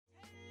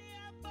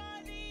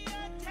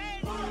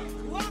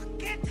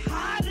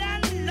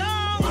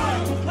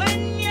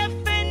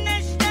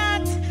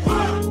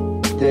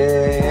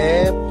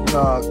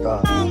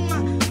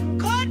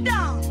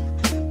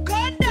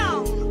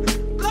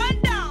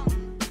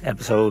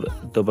Episode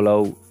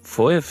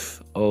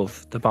 005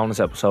 of the bonus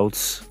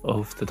episodes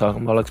of the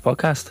Talking Bollocks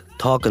podcast.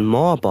 Talking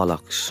more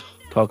bollocks.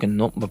 Talking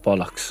nothing but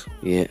bollocks.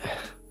 Yeah.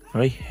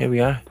 Right, here we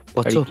are.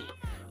 What's up?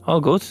 All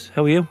good.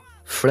 How are you?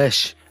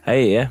 Fresh.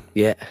 Hey, yeah.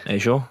 Yeah. Are you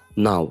sure?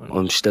 No,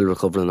 I'm still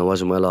recovering. I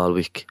wasn't well all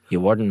week. You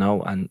wouldn't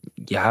know, and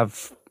you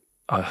have...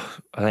 I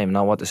don't even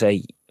know what to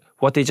say.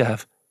 What did you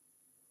have?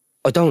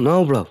 I don't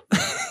know, bro.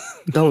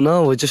 Don't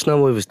know. I just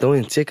know I was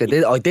dying sick. I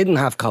didn't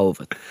have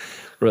COVID.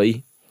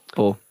 Right,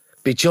 but...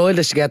 Be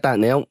childish to get that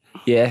now.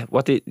 Yeah,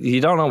 you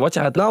don't know what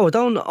you had? No, I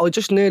don't. I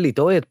just nearly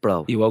died,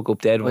 bro. You woke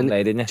up dead one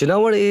day, didn't you? Do you know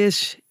what it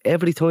is?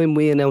 Every time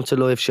we announce a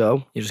live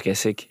show, You just get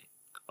sick.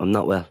 I'm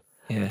not well.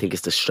 Yeah. I think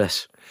it's the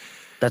stress.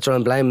 That's what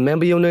I'm blaming.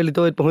 Remember you nearly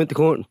died behind the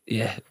curtain?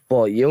 Yeah.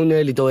 But you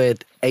nearly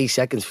died 8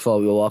 seconds before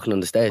we were walking on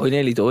the stage. I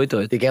nearly died.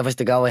 They gave us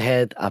the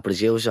go-ahead. Our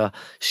producer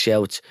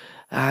shouts,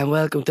 and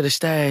welcome to the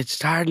stage,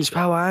 Terence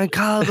Power and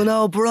Calvin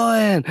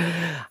O'Brien.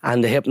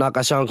 And the Hip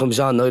Knocker song comes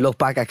on. And I look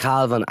back at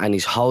Calvin and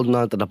he's holding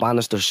on to the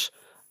banisters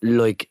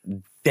like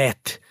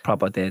death.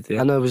 Proper dead,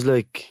 yeah. And I was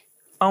like...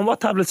 On what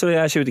tablets did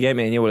I ask you to get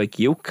me? And you were like,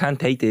 you can't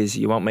take this.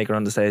 You won't make her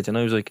on the stage. And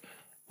I was like,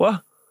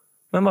 what?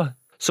 Remember?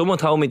 Someone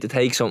told me to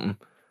take something.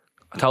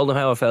 I told them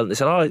how I felt. They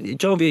said, oh,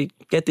 Joe, if you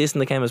get this in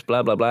the chemist,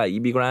 blah, blah, blah,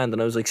 you'd be grand.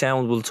 And I was like,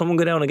 sound, will someone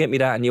go down and get me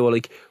that? And you were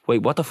like,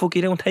 wait, what the fuck are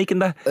you doing taking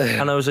that?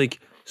 And I was like,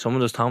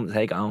 someone just told me to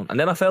take it on. And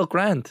then I felt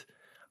grand.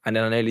 And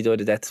then I nearly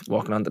died of death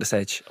walking onto the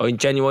stage. I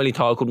genuinely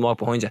thought I couldn't walk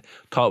behind you.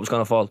 Thought I was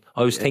going to fall.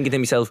 I was thinking to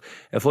myself,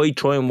 if I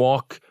try and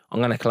walk, I'm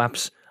going to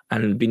collapse.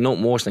 And it'll be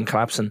nothing worse than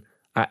collapsing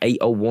at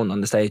 8:01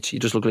 on the stage. You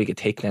just look like a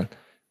tick then.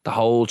 The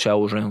whole show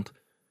was round.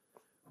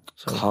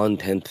 So,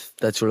 content.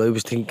 That's what I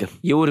was thinking.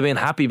 you would have been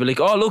happy, but like,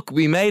 oh look,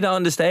 we made it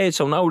on the stage,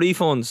 so no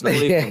refunds. No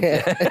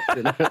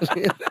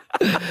refunds.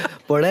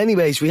 But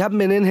anyways, we haven't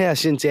been in here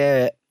since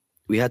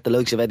we had the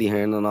likes of Eddie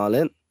Hearn and all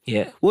in.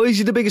 Yeah. Why is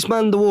he the biggest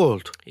man in the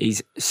world?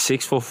 He's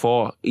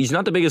 6'4". He's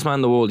not the biggest man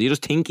in the world. You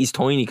just think he's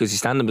tiny because he's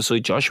standing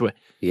beside Joshua.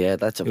 Yeah,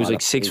 that's a He was like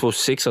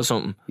 6'6" or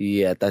something.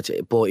 Yeah, that's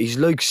it. But he's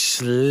like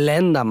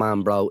slender,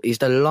 man, bro. He's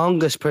the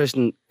longest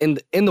person in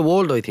the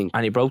world, I think.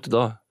 And he broke the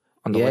door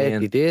on the way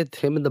in. He did.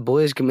 Him and the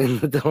boys came in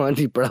the door and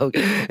he broke.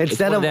 It's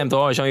one of them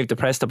doors, you have to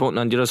press the button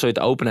on the other side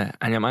to open it,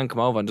 and your man come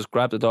over and just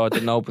grabbed the door,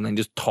 didn't open, and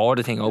just tore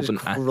the thing open.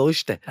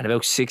 Crushed it. And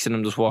about 6 of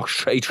them just walked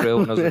straight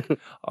through. And I was like,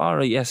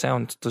 alright, yeah,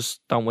 sound.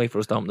 Just don't wait for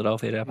us to open it off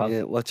here, pal.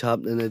 Yeah, what's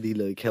happening, Eddie?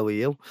 Like, how are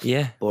you?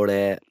 Yeah.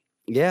 But,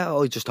 yeah,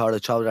 I just thought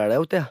I'd throw that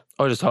out there.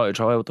 I just thought I'd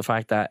throw out the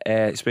fact that,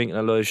 speaking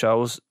of live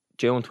shows,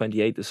 June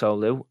 28th is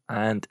sold out,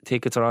 and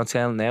tickets are on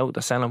sale now.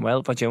 They're selling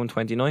well for June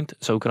 29th,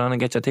 so go on and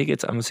get your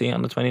tickets, and we'll see you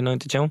on the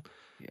 29th of June.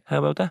 Yeah. How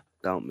about that?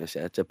 Don't miss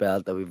it. It's a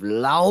belt that we've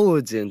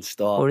loads in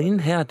store. We're in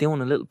here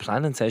doing a little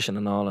planning session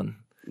and all, and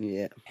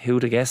who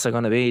the guests are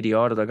going to be, the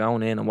order they're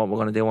going in, and what we're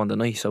going to do on the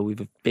night. So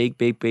we've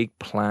big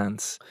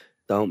plans.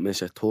 Don't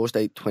miss it.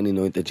 Thursday,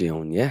 29th of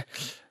June, yeah?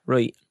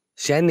 Right.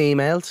 Send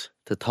emails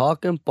to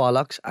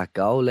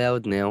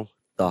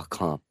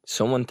talkingbollocks@goloudnow.com.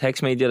 Someone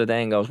texted me the other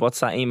day and goes, what's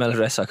that email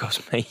address? I goes,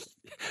 mate,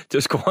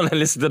 just go on and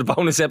listen to the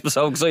bonus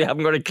episode because I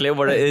haven't got a clue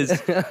what it is.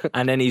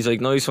 And then he's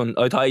like, nice one.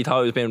 I thought he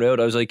was being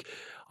rude. I was like,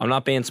 I'm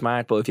not being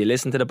smart, but if you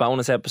listen to the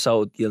bonus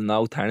episode, you'll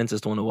know Terence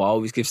is the one who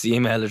always gives the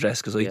email address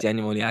because I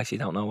genuinely actually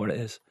don't know what it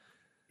is.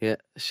 Yeah,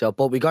 so,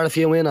 but we got a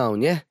few in on,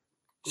 yeah?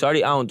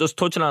 Sorry, Owen, just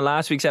touching on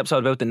last week's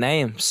episode about the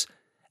names.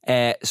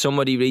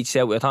 Somebody reached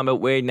out, we were talking about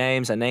weird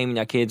names and naming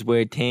your kids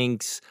weird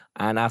things,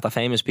 and after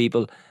famous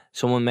people,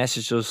 someone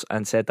messaged us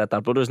and said that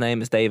their brother's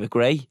name is David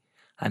Gray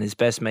and his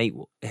best mate,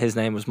 his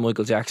name was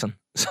Michael Jackson.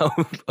 So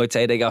I'd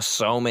say they got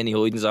so many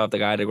hidings off the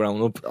guy they're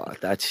growing up. Oh,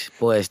 that's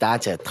a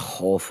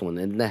tough one,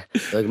 isn't it?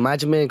 Like,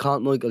 imagine being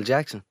called Michael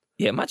Jackson.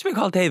 Yeah, imagine being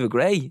called David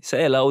Gray.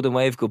 Say hello and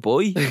wave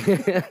goodbye.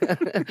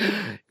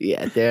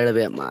 Yeah, they're a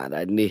bit mad,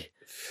 aren't they?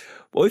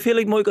 But I feel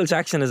like Michael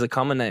Jackson is a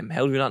common name.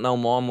 How do we not know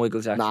more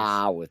Michael Jackson?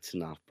 No, it's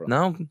not, bro.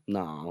 No?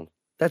 No.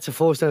 That's the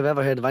first time I've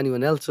ever heard of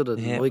anyone else other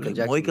than Michael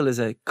Jackson. Michael is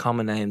a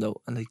common name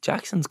though, and like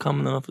Jackson's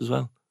common enough as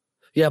well.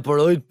 Yeah,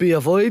 but I'd be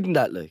avoiding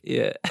that, like.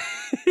 Yeah.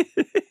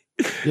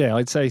 Yeah,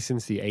 I'd say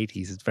since the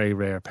 80s, it's very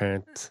rare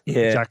parent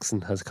Jackson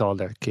has called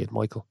their kid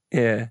Michael.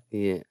 Yeah.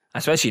 Yeah.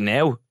 Especially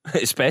now.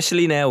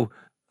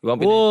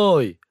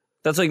 Why?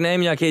 That's like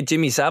naming your kid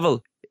Jimmy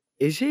Savile.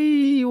 Is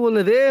he one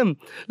of them?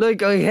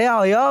 Like,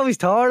 I always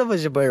thought it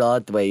was a bit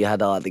odd the way you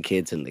had all the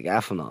kids in the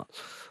gaff and all.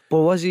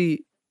 But was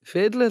he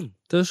fiddling?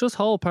 There's just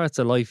whole parts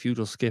of life you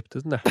just skipped,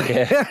 isn't there?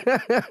 Yeah.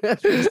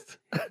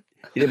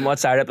 You didn't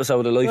watch our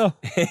episode of Life? No.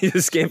 You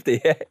just skipped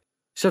it, yeah.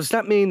 So does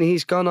that mean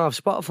he's gone off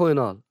Spotify and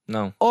all?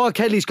 No. Oh,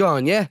 Kelly's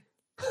gone, yeah?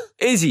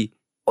 Is he?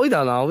 I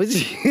don't know, is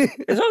he?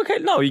 It's okay.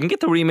 No, you can get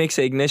the remix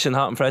of Ignition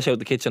Hot and Fresh Out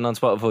the Kitchen on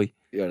Spotify.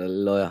 You're a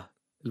liar.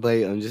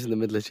 Wait, I'm just in the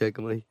middle of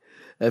checking my...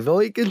 If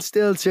I can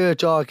still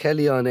search R.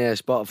 Kelly on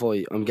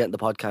Spotify, I'm getting the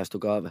podcast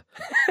took over.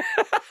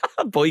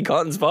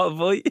 Boycotting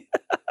Spotify.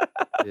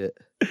 Yeah.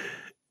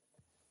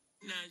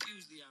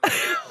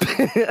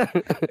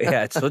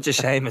 Yeah, it's such a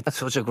shame. It's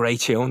such a great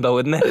tune though,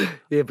 isn't it?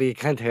 Yeah, but you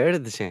can't hear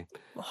it the same.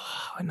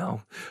 Oh, I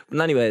know. But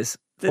anyways,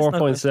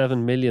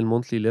 4.7 million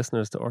monthly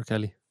listeners to R.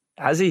 Kelly.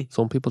 Has he?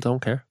 Some people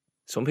don't care.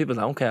 Some people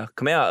don't care.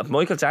 Come here, if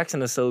Michael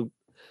Jackson is still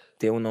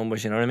doing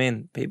numbers, you know what I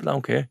mean? People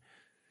don't care.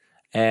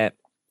 I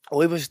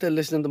was still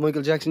listening to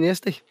Michael Jackson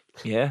yesterday.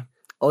 Yeah.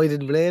 I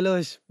didn't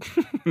realise.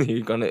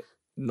 You're going to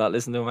not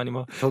listen to him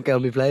anymore. Took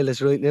out my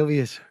playlist right now,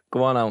 yes.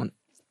 Go on, Owen.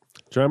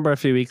 Do you remember a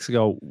few weeks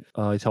ago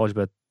I told you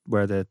about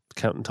where the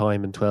counting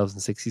time in 12s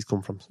and 60s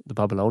come from? The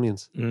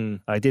Babylonians.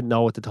 I didn't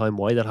know at the time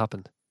why that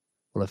happened.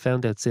 Well, I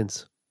found out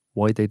since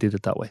why they did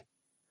it that way.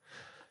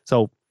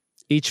 So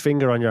each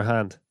finger on your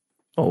hand.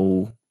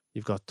 Oh.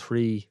 You've got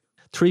three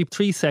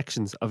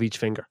sections of each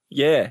finger.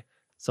 Yeah.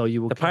 So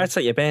you will the parts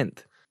that you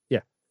bent. Yeah.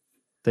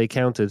 They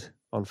counted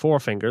on 4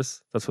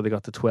 fingers. That's where they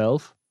got to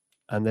 12.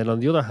 And then on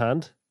the other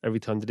hand,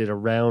 every time they did a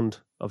round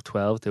of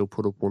 12, they would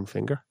put up 1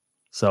 finger.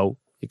 So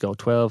you go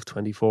 12,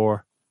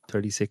 24,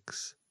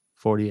 36,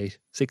 48,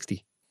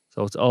 60.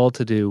 So it's all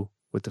to do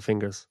with the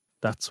fingers.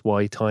 That's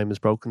why time is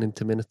broken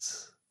into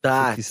minutes.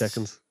 60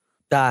 seconds.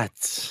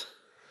 That's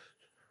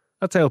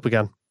how it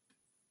began.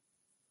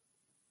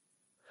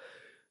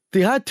 They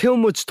had too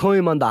much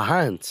time on their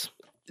hands.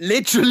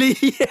 Literally.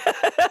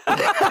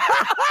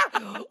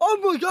 Oh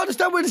my God, is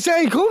that where the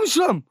saying comes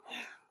from?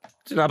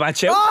 It's not a bad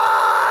show.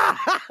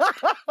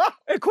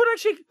 It could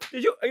actually.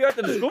 Are you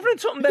after discovering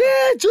something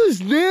there? Yeah,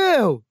 just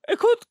now. It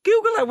could.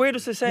 Google that. Where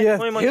does it say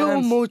time on your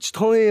hands? Too much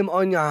time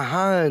on your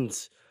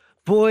hands.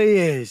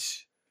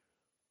 Boys.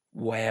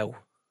 Wow.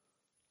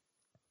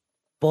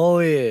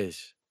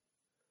 Boys.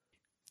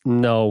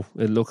 No,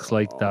 it looks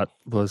like that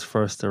was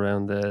first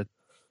around the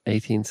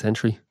 18th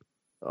century.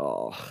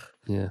 Oh.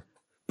 Yeah.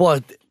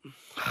 But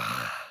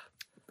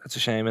that's a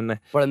shame, isn't it?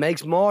 But it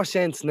makes more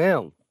sense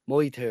now.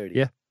 My theory.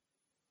 Yeah.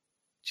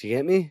 Do you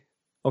get me?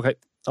 Okay,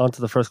 on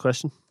to the first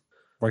question.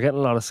 We're getting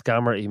a lot of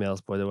scammer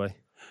emails, by the way.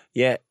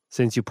 Yeah.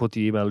 Since you put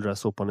the email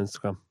address up on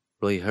Instagram.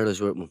 Right, heard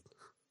us with one.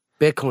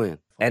 Bitcoin.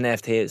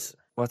 NFTs.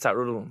 What's that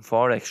other one?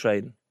 Forex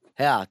trading.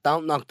 Yeah,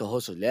 don't knock the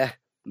hustle, yeah?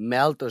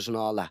 Melters and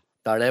all that.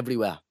 They're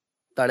everywhere.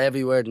 They're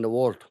everywhere in the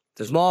world.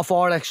 There's more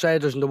Forex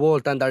traders in the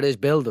world than there is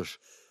builders.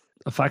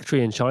 A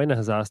factory in China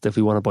has asked if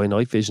we want to buy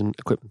night vision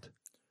equipment.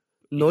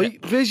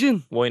 Night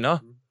vision? Why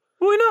not?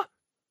 Why not?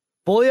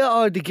 Buy it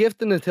or they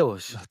gifting it to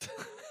us?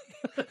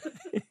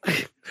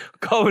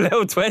 Call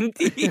out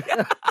 20.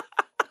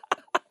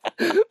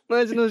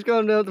 Imagine us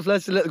going down to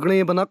flash the little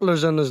green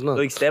binoculars on us now.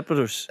 Like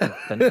stepbrothers.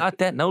 They're not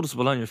that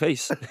noticeable on your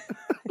face.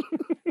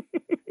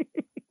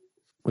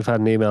 We've had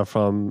an email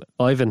from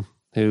Ivan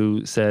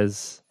who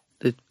says...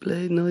 Did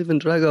Blade Ivan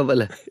Drago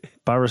Villa?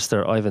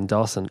 Barrister Ivan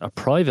Dawson, a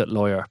private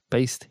lawyer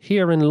based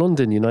here in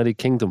London, United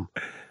Kingdom.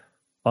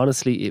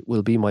 Honestly, it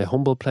will be my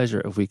humble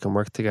pleasure if we can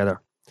work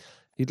together.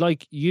 He'd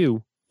like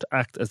you to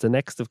act as the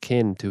next of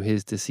kin to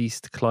his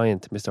deceased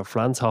client, Mr.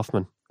 Franz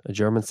Hoffmann, a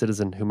German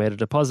citizen who made a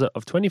deposit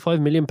of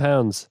 £25 million.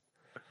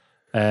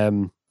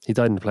 He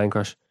died in a plane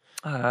crash.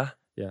 Yeah.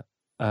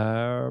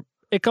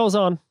 It goes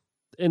on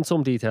in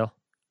some detail.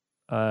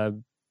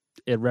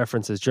 It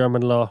references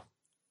German law.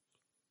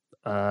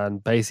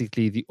 And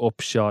basically the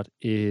upshot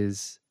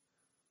is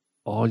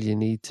all you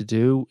need to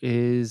do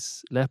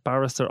is let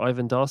Barrister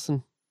Ivan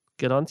Dawson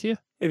get onto you.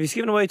 If he's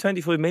giving away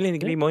 25 million, he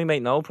can be my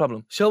mate, no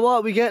problem. So what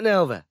are we getting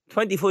out of it?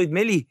 25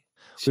 milli.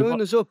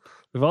 Sign us up.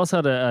 We've also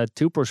had a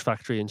toothbrush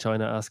factory in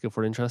China ask if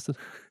we're interested.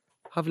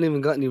 Haven't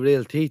even got any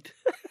real teeth.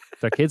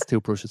 They're kids'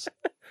 toothbrushes.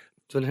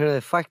 Do you want to hear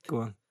a fact? Go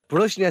on.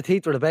 Brushing your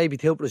teeth with a baby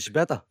toothbrush is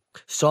better.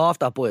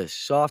 Softer, boys.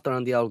 Softer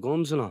on the old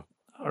gums and all.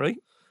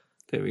 Alright.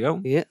 There we go.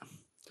 Yeah.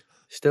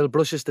 Still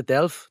brushes the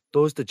delf,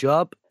 does the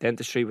job.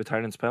 Dentistry with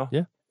Terence Powell.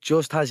 Yeah.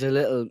 Just has a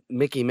little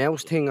Mickey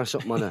Mouse thing or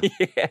something on it.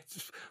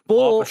 Yes.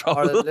 Or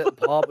a little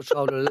Paw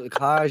Patrol or a little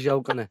car's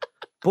yoke on it.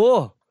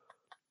 But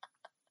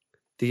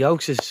the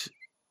yolks is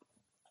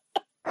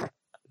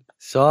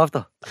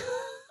softer.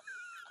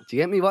 Do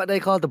you get me what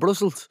they call the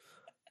Brussels?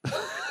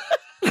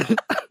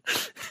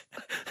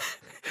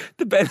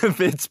 The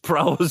benefits,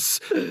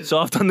 pros,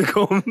 soft on the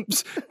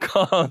gums,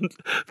 can't.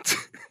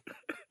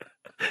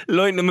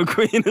 Lightning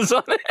McQueen is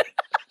on it.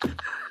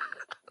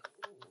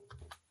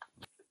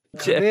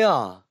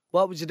 Yeah.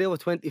 What would you do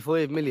with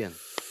 25 million?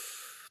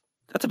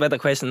 That's a better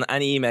question than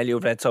any email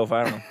you've read so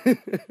far.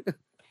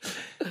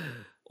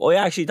 I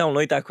actually don't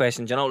like that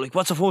question. You know, like,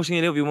 what's the first thing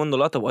you do if you won the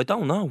lotto? I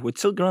don't know. We'd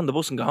still get on the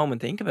bus and go home and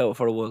think about it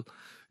for a while.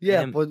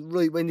 Yeah, but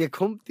right, when you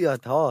come to your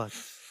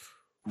thoughts.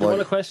 Do you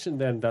want a question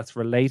then that's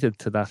related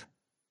to that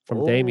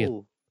from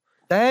Damien?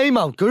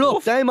 Damo, get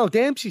up. Damo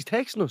Dempsey's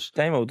texting us.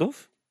 Damo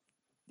Duff?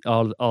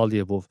 All the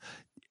above.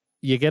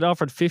 You get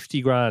offered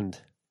 50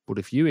 grand, but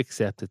if you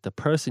accept it, the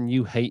person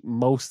you hate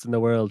most in the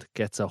world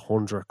gets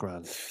 100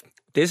 grand.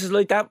 This is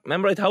like that.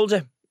 Remember I told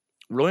you?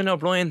 Ryan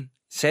O'Brien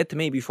said to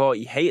me before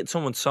he hated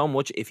someone so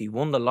much if he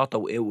won the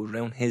lotto, it would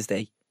ruin his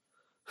day.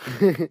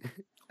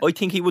 I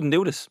think he wouldn't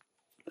do this,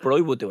 but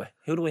I would do it.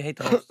 Who do I hate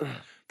the most?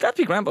 That'd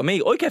be grand by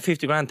me. I get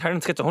 50 grand,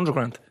 Terence gets 100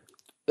 grand.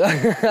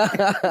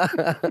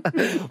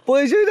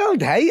 Boys, you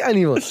don't hate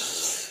anyone.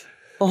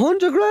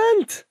 100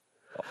 grand?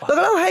 Look,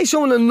 I don't hate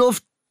someone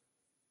enough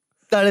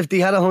that if they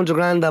had 100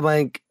 grand in the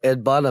bank,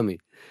 it'd bother me.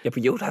 Yeah,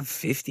 but you'd have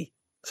 50.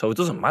 So it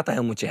doesn't matter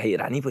how much you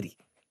hated anybody.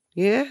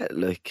 Yeah,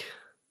 like...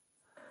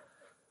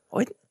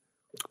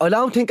 I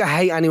don't think I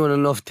hate anyone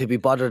enough to be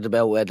bothered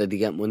about whether they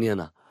get money or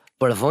not.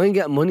 But if I ain't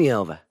getting money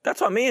out of it...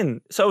 That's what I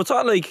mean. So it's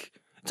not like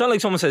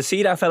someone says,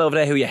 see that fella over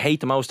there who you hate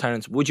the most,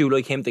 Terence, would you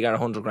like him to get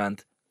 100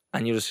 grand?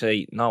 And you just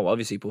say, no,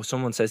 obviously. But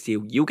someone says to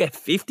you, you get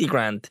 50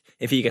 grand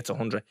if he gets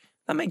 100.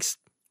 That makes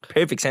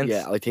perfect sense.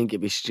 Yeah, I think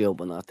you'd be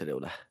stupid not to do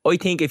that. I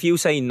think if you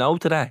say no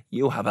to that,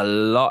 you have a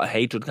lot of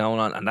hatred going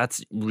on, and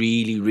that's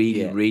really,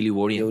 really, really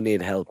worrying. You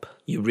need help.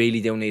 You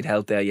really do need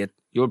help there.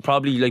 You're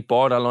probably like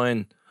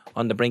borderline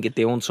on the brink of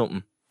doing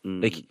something.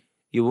 Like,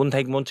 you wouldn't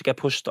take much to get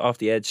pushed off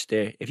the edge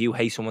there if you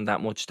hate someone that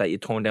much that you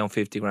turn down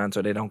 50 grand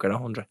so they don't get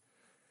 100.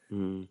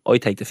 I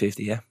take the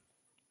 50, yeah.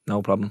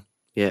 No problem.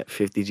 Yeah,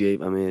 50 G,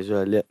 I mean, as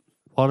well, yeah.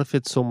 What if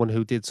it's someone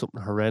who did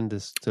something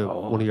horrendous to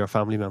one of your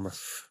family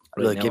members?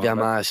 Right, give your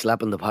man a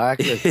slap in the park.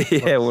 Like,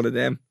 yeah, one of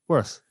them.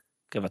 Worse.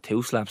 Give her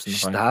 2 slaps in the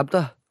park. Stabbed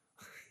her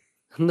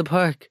in the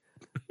park.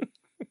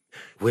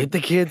 With the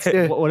kids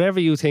there. Whatever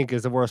you think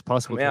is the worst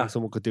possible thing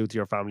someone could do to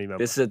your family member.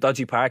 This is a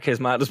dodgy park his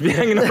man just be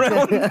hanging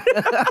around.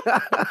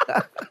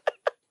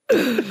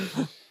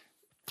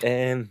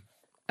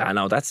 I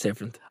know, that's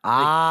different.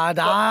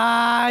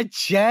 That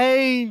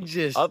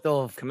changes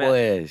stuff,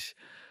 boys.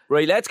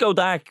 Right, let's go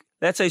dark.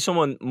 Let's say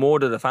someone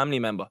murdered a family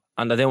member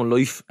and they're doing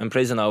life in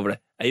prison over it.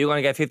 Are you going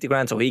to get 50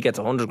 grand so he gets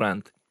 100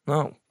 grand?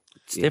 No.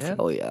 It's different.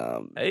 Oh, yeah.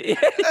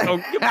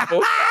 Don't give a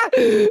fuck.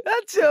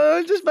 That's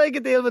it. Just make a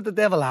deal with the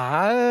devil.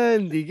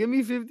 Handy. Give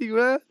me 50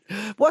 grand.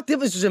 What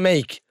difference does it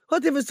make?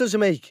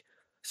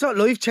 It's not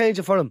life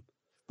changing for him.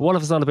 But what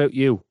if it's not about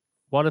you?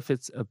 What if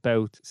it's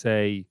about,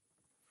 say,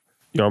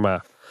 your ma?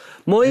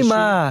 My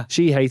ma.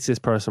 She hates this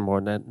person more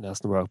than anything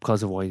else in the world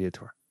because of what he did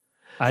to her.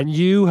 And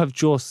you have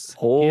just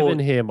given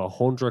him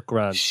 100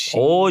 grand.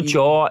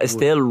 Jaw is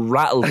still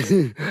rattled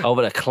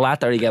over the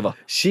clatter he gave her.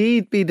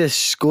 She'd be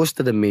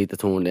disgusted in me to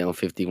turn down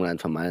 50 grand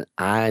from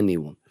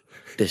anyone.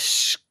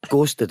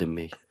 Disgusted in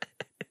me.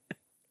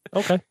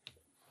 Okay.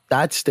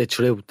 That's the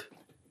truth.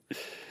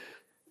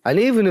 And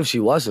even if she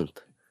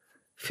wasn't,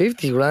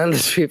 50 grand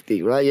is 50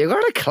 grand. You're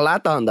going to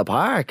clatter on the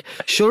park.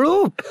 Shut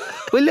up,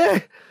 will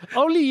you?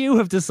 Only you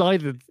have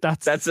decided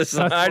that's the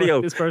scenario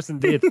what this person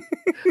did.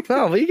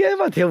 No, we gave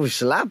her 2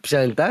 slaps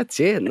and that's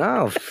it.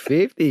 No,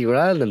 50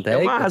 grand and take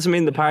Your man hasn't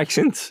been in the park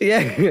since.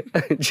 Yeah, do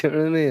you know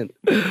what I mean?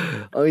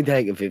 I'm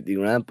taking 50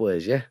 grand,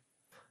 boys, yeah.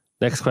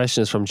 Next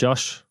question is from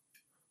Josh.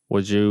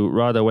 Would you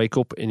rather wake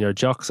up in your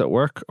jocks at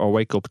work or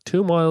wake up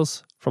 2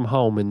 miles from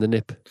home in the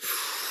nip?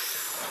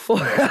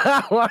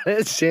 What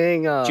a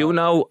singer. Do you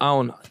know,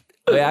 Owen,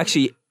 I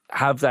actually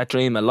have that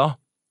dream a lot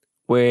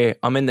where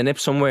I'm in the nip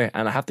somewhere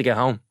and I have to get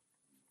home.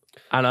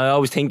 And I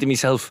always think to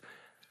myself,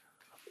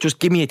 just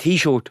give me a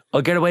t-shirt.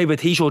 I'll get away with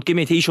a t-shirt. Give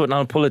me a t-shirt and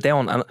I'll pull it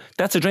down. And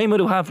that's a dream I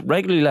do have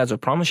regularly, lads, I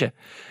promise you.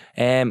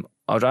 I'd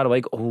rather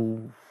wake up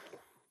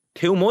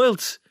 2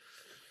 miles.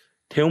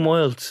 2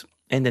 miles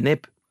in the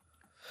nip.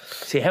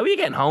 See, how are you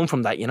getting home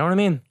from that? You know what I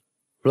mean?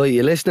 Right,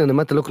 you're listening. I'm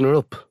at the looking her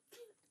up.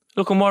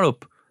 Looking more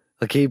up.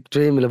 I keep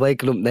dreaming of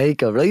waking up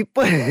naked, right?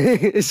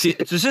 See,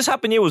 does this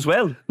happen to you as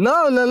well?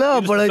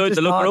 No, but I just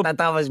to look her thought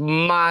that was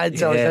mad.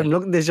 So I'm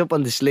looking this up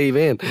on the sleeve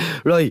in.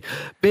 Right,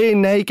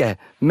 being naked,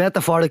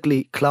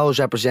 metaphorically, clothes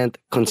represent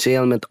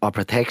concealment or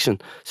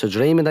protection. So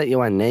dreaming that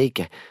you are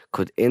naked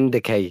could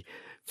indicate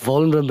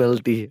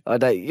vulnerability or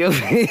that you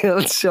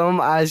feel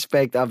some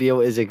aspect of you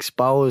is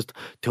exposed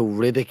to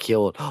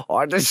ridicule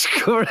or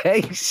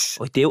disgrace.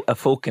 I do a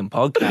fucking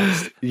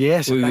podcast.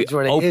 Yes, we that's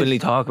what it openly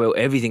is. talk about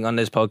everything on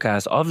this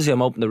podcast. Obviously,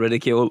 I'm open to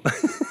ridicule.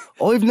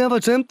 I've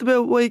never dreamt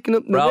about waking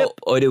up in the Bro, nip.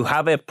 I do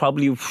have it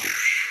probably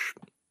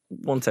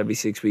once every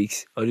 6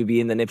 weeks. I do be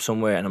in the nip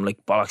somewhere and I'm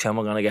like, bollocks, how am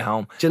I going to get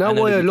home? Do you know And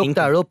why I'd I be looked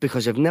thinking, that up?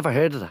 Because I've never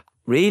heard of that.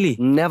 Really?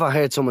 Never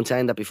heard someone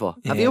saying that before.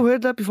 Have Yeah. you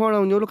heard that before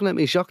now? And you're looking at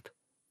me shocked.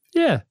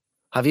 Yeah.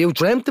 Have you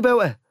dreamt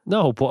about it?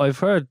 No, but I've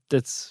heard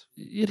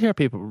you'd hear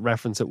people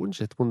reference it, wouldn't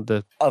you? It's one of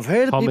the I've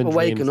heard of common people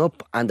waking dreams.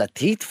 up and their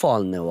teeth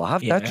falling now. I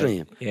have that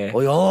dream. Yeah.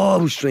 I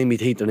always dream my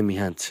teeth are in my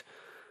hands.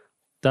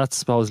 That's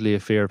supposedly a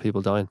fear of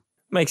people dying.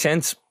 Makes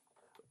sense.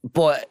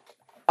 But,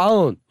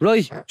 Owen,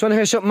 right, do you want to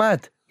hear something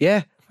mad?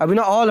 Yeah? Are we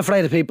not all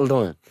afraid of people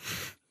dying?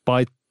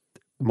 By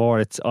more,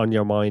 it's on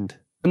your mind.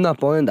 I'm not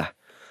buying that.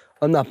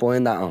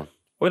 Owen.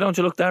 Why don't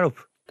you look that up?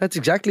 That's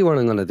exactly what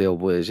I'm going to do,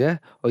 boys, yeah?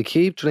 I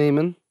keep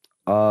dreaming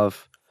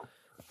of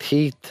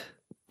teeth.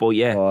 But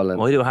yeah, falling.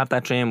 I do have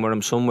that dream where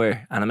I'm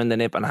somewhere and I'm in the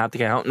nip and I have to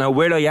get home. Now,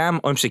 where I am,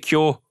 I'm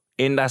secure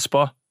in that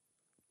spot.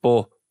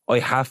 But I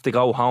have to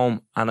go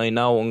home and I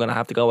know I'm going to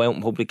have to go out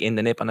in public in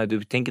the nip. And I do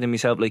be thinking to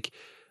myself, like,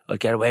 I'll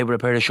get away with a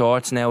pair of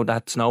shorts now,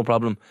 that's no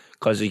problem.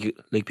 Because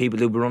like people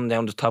do be running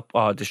down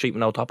the street with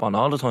no top on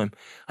all the time.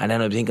 And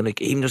then I'm thinking,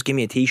 like, even just give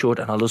me a t-shirt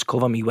and I'll just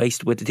cover my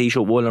waist with the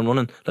t-shirt while I'm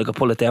running. Like, I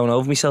pull it down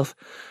over myself.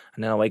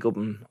 And then I wake up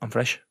and I'm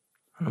fresh.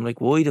 And I'm like,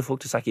 why the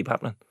fuck does that keep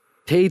happening?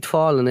 Teeth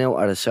falling out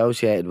are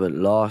associated with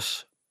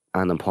loss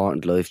and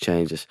important life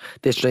changes.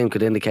 This dream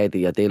could indicate that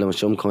you're dealing with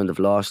some kind of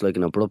loss, like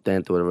an abrupt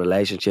end to a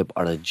relationship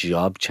or a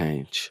job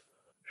change.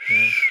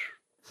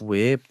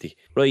 Whippy.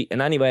 Right,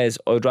 and anyways,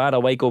 I'd rather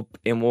wake up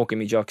in work in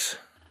my jocks.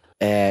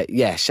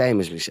 Yeah, same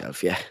as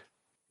myself, yeah.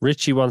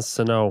 Richie wants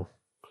to know,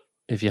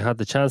 if you had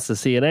the chance to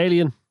see an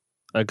alien,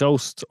 a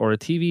ghost, or a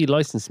TV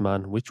licensed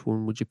man, which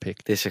one would you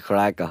pick? This is a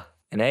cracker.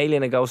 An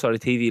alien, a ghost, or a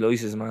TV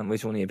license, man.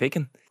 Which one are you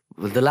picking?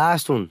 Well, the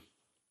last one.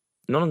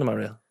 None of them are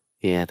real.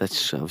 Yeah,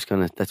 that's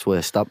why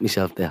I stopped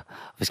myself there. I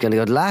was gonna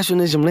go, the last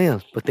one isn't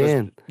real, but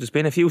then There's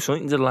been a few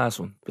sightings of the last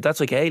one, but that's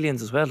like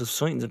aliens as well. There's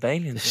sightings of the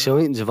aliens.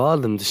 sightings of all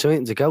of them, the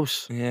sightings of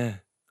ghosts. Yeah.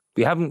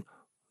 We haven't,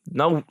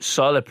 no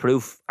solid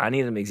proof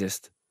any of them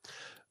exist.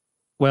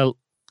 Well,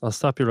 I'll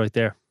stop you right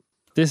there.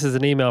 This is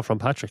an email from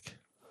Patrick.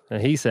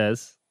 And he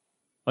says,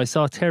 I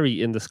saw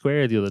Terry in the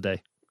square the other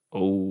day.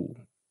 Oh.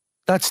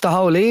 That's the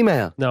whole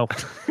email. No.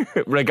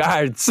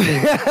 Regards.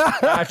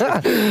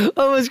 I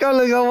was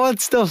gonna go,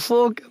 what's the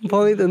fucking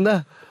point in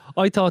that?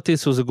 I thought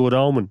this was a good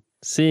omen.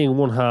 Seeing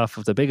one half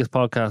of the biggest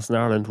podcast in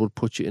Ireland would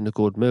put you in a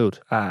good mood.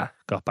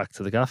 Got back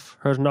to the gaff,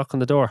 heard a knock on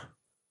the door.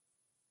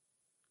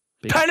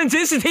 Terence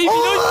is the TV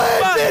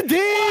Oh, it's the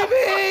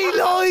TV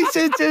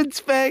license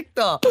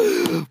inspector.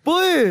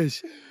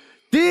 Boys,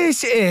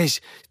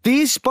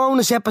 these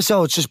bonus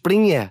episodes just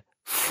bring you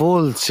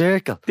full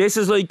circle. This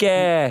is like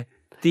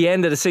the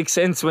end of The Sixth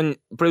Sense when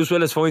Bruce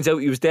Willis finds out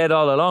he was dead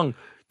all along.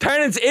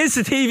 Terence is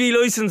the TV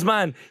license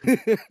man.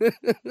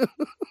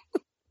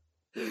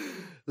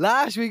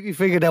 Last week we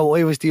figured out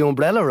I was the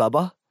umbrella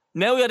robber.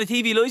 Now we had a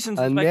TV license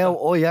And inspector. now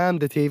I am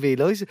the TV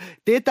license.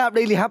 Did that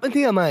really happen to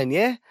you, man,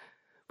 yeah?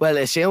 Well,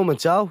 assuming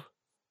so.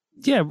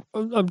 Yeah,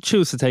 I'm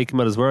choose to take him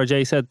at his word.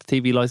 Jay said the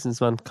TV licence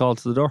man called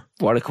to the door.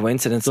 What a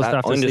coincidence. Just That.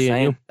 after I'm just seeing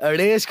saying. you. It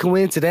is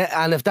coincident,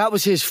 and if that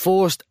was his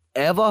first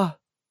ever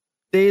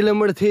dealing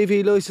with a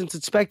TV licence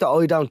inspector,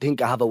 I don't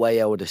think I have a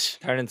way out of this.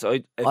 Terence,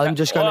 I'm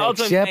just gonna all I'm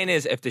accept- saying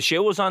is, if the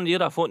shoe was on the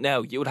other foot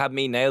now, you would have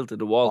me nailed to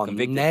the wall,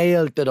 convicted.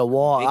 Nailed to the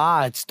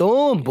wall. It's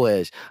done,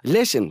 boys.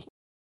 Listen,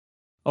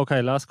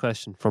 Okay, last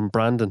question from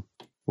Brandon.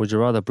 Would you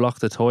rather block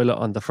the toilet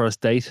on the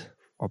first date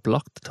or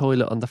block the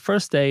toilet on the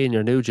first day in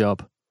your new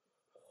job?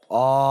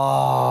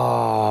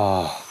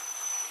 oh,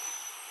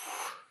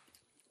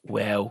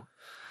 Wow.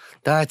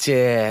 that's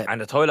it. And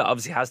the toilet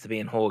obviously has to be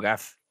in whole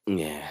gaff.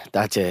 Yeah,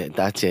 that's a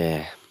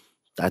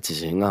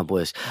singer,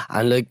 boys.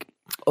 And like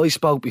I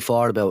spoke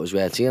before about as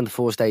well. See, on the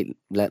first date,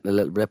 letting a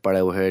little ripper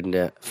out here and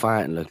there,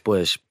 farting, like,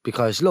 boys.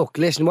 Because look,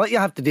 listen, what you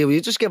have to do,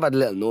 you just give it a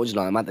little nudge,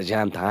 like I'm at the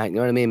jam time. You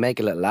know what I mean? Make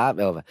a little laugh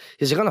over it.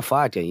 Because you're gonna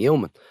fart, you're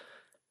human.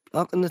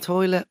 Blocking the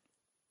toilet.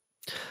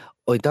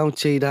 I don't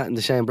see that in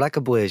the same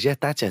bracket, boys. Yeah,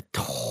 that's it.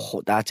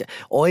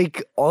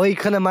 I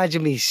can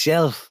imagine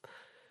myself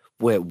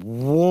with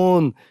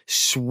one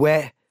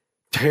sweat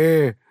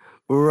tear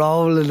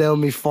rolling down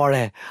my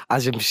forehead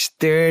as I'm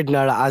staring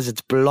at it as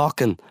it's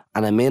blocking,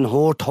 and I'm in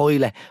her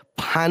toilet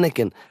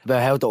panicking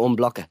about how to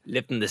unblock it.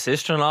 Lifting the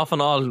cistern off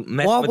and all,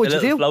 messing What with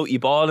would the you little do?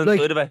 floaty ball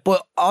inside of it.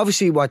 But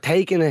obviously we're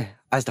taking it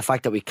as the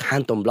fact that we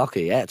can't unblock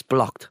it. Yeah, it's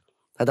blocked.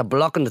 That they're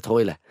blocking the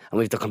toilet, and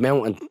we have to come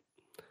out and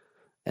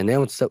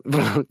announce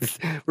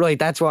that. Right,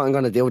 that's what I'm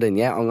going to do then.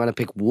 Yeah, I'm going to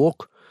pick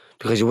work.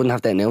 Because you wouldn't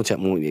have to announce it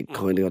more. You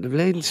kind of go, the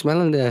bleeding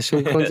smelling there.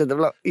 Some comes at the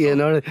block. You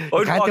know, you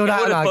can't do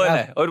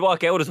that. I'd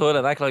walk out of the toilet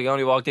and act like I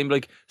only walked in. Be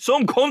like,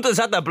 some cunt is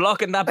at the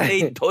block in that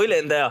bleeding toilet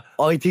in there.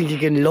 I think you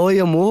can lie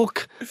and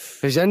walk.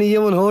 There's any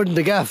human holding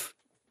the gaff.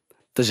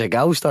 There's a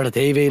ghost or a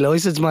TV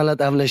licence man that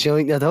having a show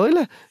in the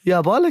toilet.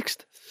 You're bollocks.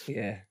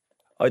 Yeah.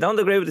 I don't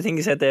agree with the thing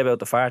you said there about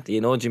the fart.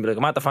 You know, Jim, like,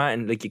 I'm at the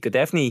farting. Like, you could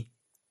definitely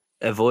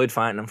avoid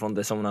farting in front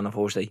of someone on a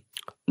first day.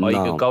 Or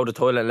you could go to the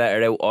toilet and let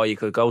her out, or you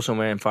could go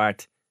somewhere and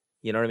fart.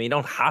 You know what I mean? You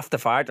don't have to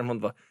fart in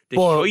front of her. The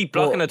shite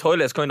blocking the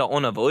toilet is kind of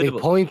unavoidable.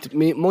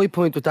 My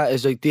point with that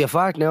is, like, do you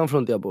fart now in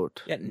front of your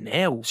bird? Yeah,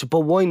 now. So, but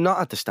why not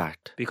at the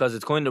start? Because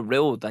it's kind of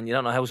rude and you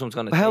don't know how someone's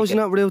going to But how is take it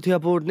it. not real to your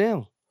bird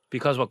now?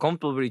 Because we're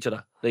comfortable with each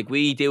other. Like,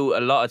 we do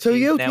a lot of So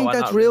things you now think I'm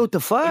that's not- real to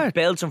I fart?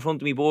 belts in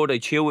front of me board, I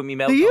chew with me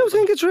mouth Do you open.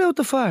 think it's real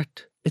to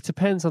fart? It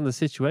depends on the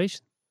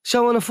situation.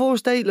 So on a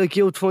first date, like,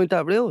 you would find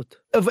that rude?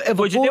 If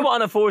Would you do it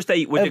on a first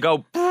date? Would you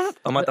go,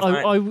 I'm at the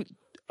fart?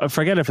 I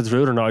forget if it's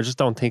rude or not. I just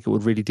don't think it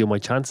would really do my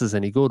chances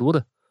any good, would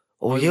it?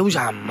 Oh, yous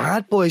are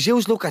mad, boys.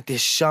 Yous look at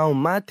this so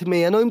mad to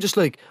me. And I'm just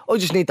like, I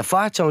just need to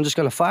fart, so I'm just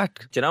going to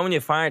fart. Do you know when you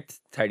fart,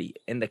 Terry,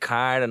 in the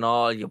car and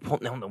all, you're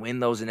putting down the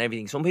windows and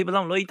everything? Some people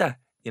don't like that.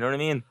 You know what I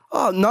mean?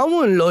 Oh, no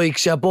one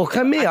likes it, but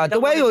come here, the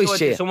way I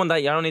see it. Someone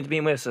that you don't need to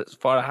be with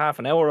for a half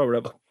an hour or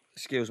whatever.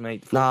 Excuse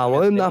me.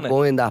 No, I'm not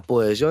buying that,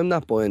 boys. I'm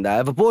not buying that.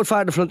 If a bird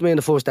farted in front of me in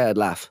the first day, I'd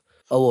laugh.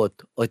 I would.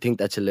 I think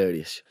that's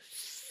hilarious.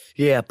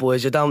 Yeah,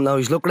 boys, I don't know.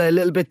 He's looking a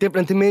little bit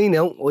different to me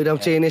now. I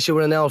don't see an issue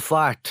with an old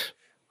fart.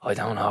 I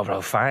don't know, bro.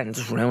 Farting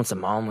just ruins the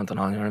moment and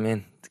all, you know what I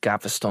mean? The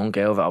gaff is stunk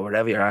out of it or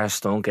whatever your arse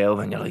stunk out of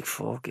it and you're like,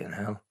 fucking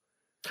hell.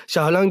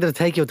 So how long did it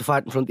take you to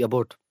fart in front of your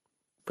bird?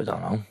 I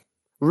don't know.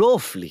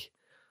 Roughly.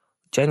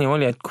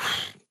 Genuinely,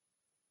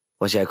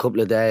 Was it a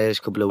couple of days,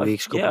 couple of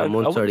weeks, couple of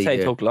months, I or a wouldn't say it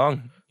year? took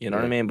long. You know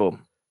what I mean? But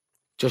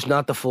Just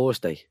not the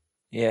first day.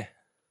 yeah,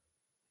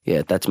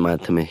 Yeah, that's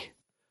mad to me.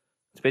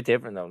 it's a bit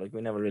different though. Like,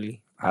 we never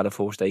really had a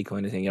first date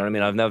kind of thing. You know what I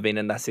mean? I've never been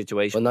in that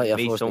situation. Well, not your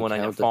you meet first someone and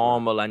you're encounter.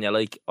 formal and you're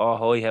like, oh,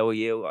 hi, how are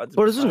you?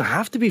 But it doesn't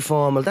have to be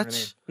formal.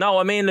 That's No,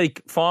 I mean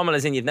like formal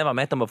as in you've never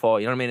met them before.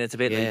 You know what I mean? It's a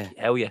bit Yeah. like,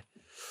 how are you?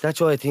 That's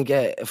why I think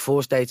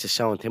first dates is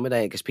so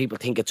intimidating because people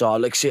think it's all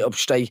like sit up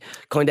straight,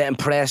 kind of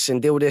impress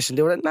and do this and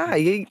do that.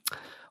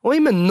 Nah,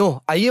 I'm a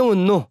no. Are you a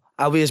no?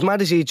 Are we as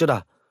mad as each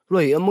other?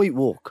 Right, it might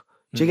work.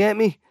 Do you get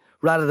me?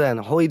 Rather than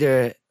hi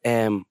there.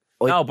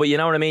 No, but you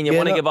know what I mean? You Yeah,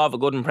 want to no. give off a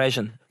good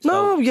impression.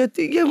 No, you want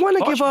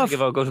to give off.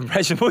 Give off a good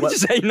impression. Why did you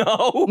say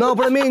no? No,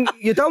 but I mean,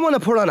 you don't want to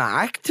put on an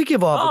act to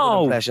give off a No,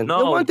 good impression.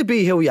 no. You want to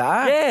be who you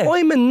are. Yeah.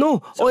 I'm a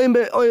no. And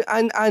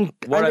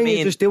What I then mean,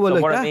 you just do it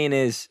like what that. I mean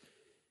is,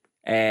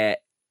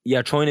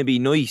 you're trying to be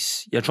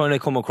nice. You're trying to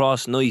come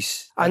across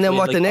nice. And then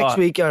Like, what, the next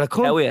week you're a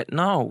cunt? Hell yeah.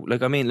 No,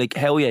 like I mean, like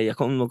hell yeah, you're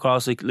coming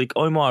across like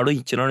I'm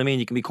alright. You know what I mean?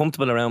 You can be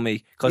comfortable around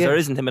me because Yeah. there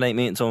is intimidating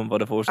meeting someone for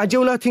the first. And do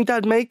you not think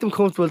that'd make them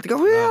comfortable to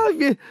go,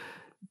 yeah,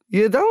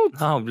 you don't?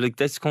 No, like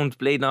this comes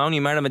bleeding. I only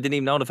met him. I didn't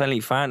even know the fella he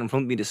farted in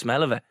front of me. The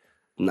smell of it.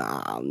 No,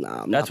 I'm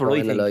That's not what I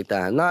buying it think. like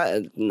that.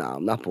 No,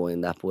 I'm not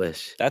buying that,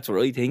 boys. That's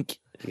what I think.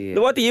 Yeah.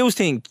 What do you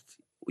think?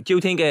 Do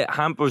you think it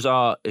hampers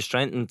or it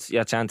strengthens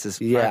your chances?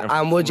 Yeah, farting in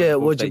and would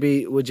front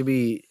of you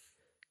be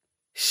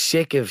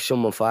sick if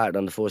someone farted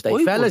on the first date?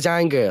 I Fellas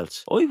and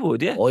girls. I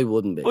would, yeah. I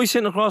wouldn't be. I was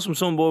sitting across from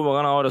some boy, we're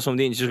going to order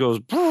something, and she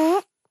just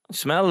goes,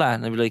 smell that.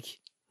 And I'd be like,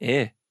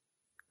 yeah.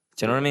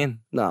 Do you know what I mean?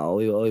 No,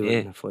 I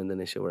wouldn't Yeah. find an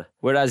issue with it.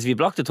 Whereas if you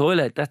block the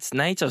toilet, that's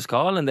nature's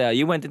calling there.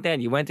 You went in there,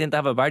 you went in to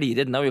have a party, you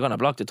didn't know you're going to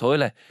block the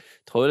toilet.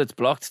 Toilet's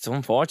blocked. It's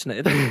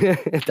unfortunate, isn't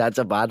it? That's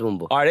a bad one,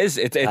 but Or it is.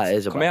 It's That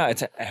is a come bad-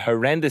 here, it's a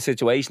horrendous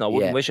situation. I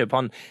wouldn't Yeah. wish it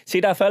upon.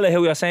 See that fella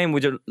who you're saying,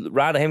 would you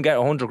rather him get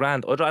 100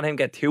 grand? I'd rather him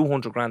get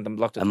 200 grand than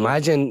block the toilet.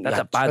 imagine That's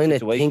you're a bad trying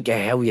situation. to think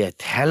of how you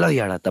tell her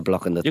you're at the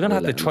blocking the You're going to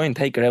have to toilet. try and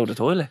take her out of the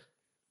toilet.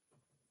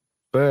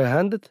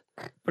 Barehanded?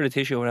 Put a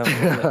tissue around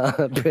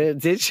the toilet.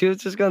 Did she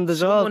just gone to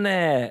shop? Someone,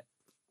 I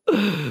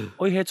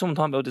heard someone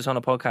talking about this on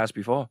a podcast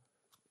before.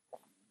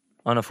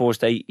 On a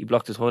first date, he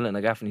blocked the toilet in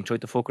a gaff and he tried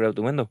to fuck her out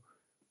the window.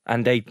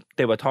 And they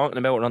were talking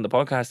about it on the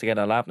podcast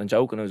together, laughing and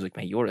joking. I was like,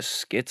 man, you're a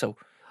schizo.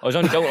 I was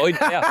only joking.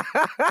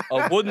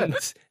 I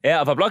wouldn't.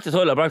 Yeah, if I blocked the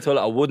toilet,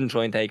 I wouldn't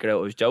try and take her out.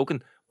 I was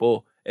joking.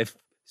 But if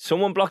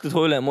someone blocked the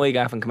toilet in my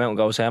gaff and come out and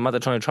go, say, I'm at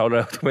trying to throw her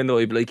out the window,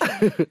 I'd be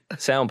like,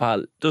 sound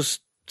pal,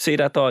 just see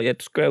that door, yeah,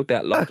 just go out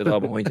there, lock the door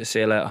behind you,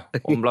 see you later.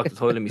 Unblock the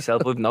toilet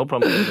myself. I've no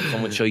problem with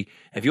someone shy.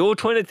 If you're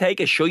trying to take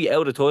a shy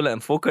out of the toilet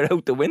and fuck her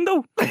out the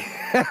window,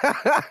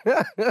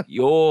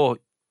 you're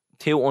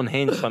too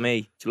unhinged for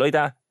me. Do you like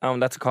that?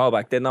 That's a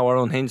callback. Didn't know what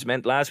unhinged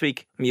meant last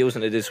week. I'm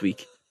using it this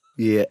week.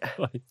 Yeah.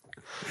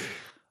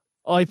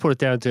 I put it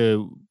down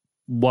to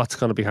what's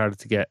going to be harder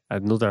to get,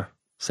 another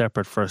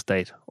separate first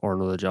date or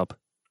another job.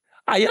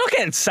 You're not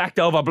getting sacked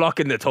over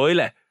blocking the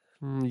toilet.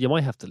 You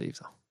might have to leave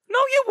though. No,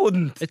 you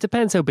wouldn't. It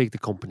depends how big the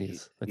company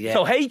is. Yeah.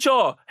 So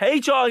HR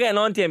getting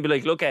on to you and be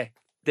like, look,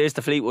 there's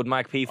the Fleetwood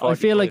Mac P45. I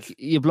feel like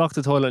you blocked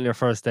the toilet on your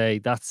first day.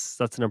 That's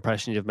an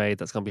impression you've made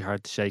that's going to be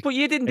hard to shake. But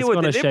you didn't It's do it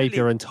going to deliberately. shape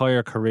your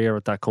entire career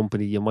at that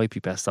company. You might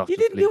be best off. You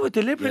just didn't do leaving. it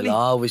deliberately. You'll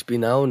always be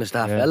known as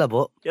that Yeah. fella,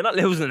 but You're not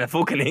losing a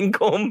fucking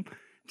income.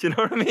 Do you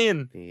know what I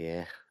mean?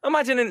 yeah.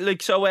 Imagine in this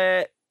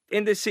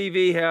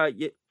CV here,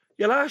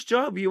 your last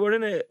job, you were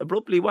in it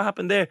abruptly. What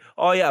happened there?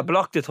 Oh yeah, I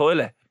blocked the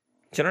toilet.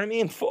 Do you know what I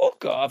mean?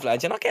 Fuck off,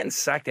 lads. You're not getting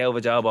sacked out of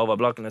a job over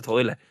blocking the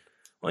toilet.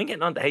 I'm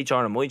getting on to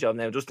HR in my job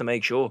now just to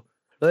make sure.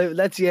 Right,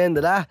 that's the end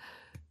of that.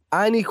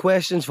 Any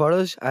questions for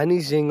us? Any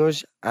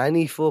zingers?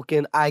 Any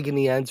fucking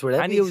agony ants?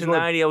 Whatever Any you want.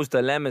 scenarios,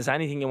 dilemmas,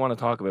 anything you want to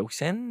talk about,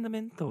 send them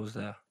in those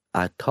there.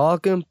 At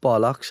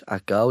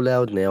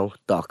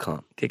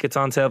talkingbollocks@goloudnow.com. Tickets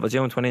on sale for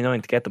June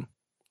 29th. Get them.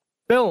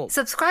 Boom.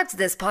 Subscribe to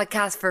this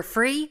podcast for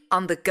free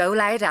on the Go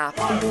Loud app.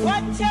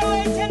 What you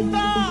waiting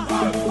for?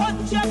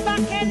 Put your back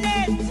in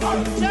it.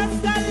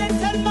 Just a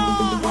little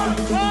more.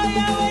 Throw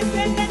your weight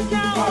in it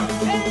now.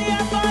 Tell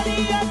your body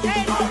you're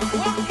dead.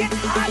 Walk it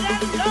hard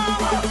and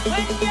long.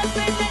 When you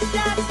finish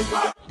that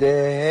The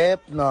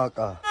hip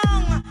knocker.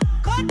 song,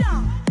 go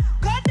down.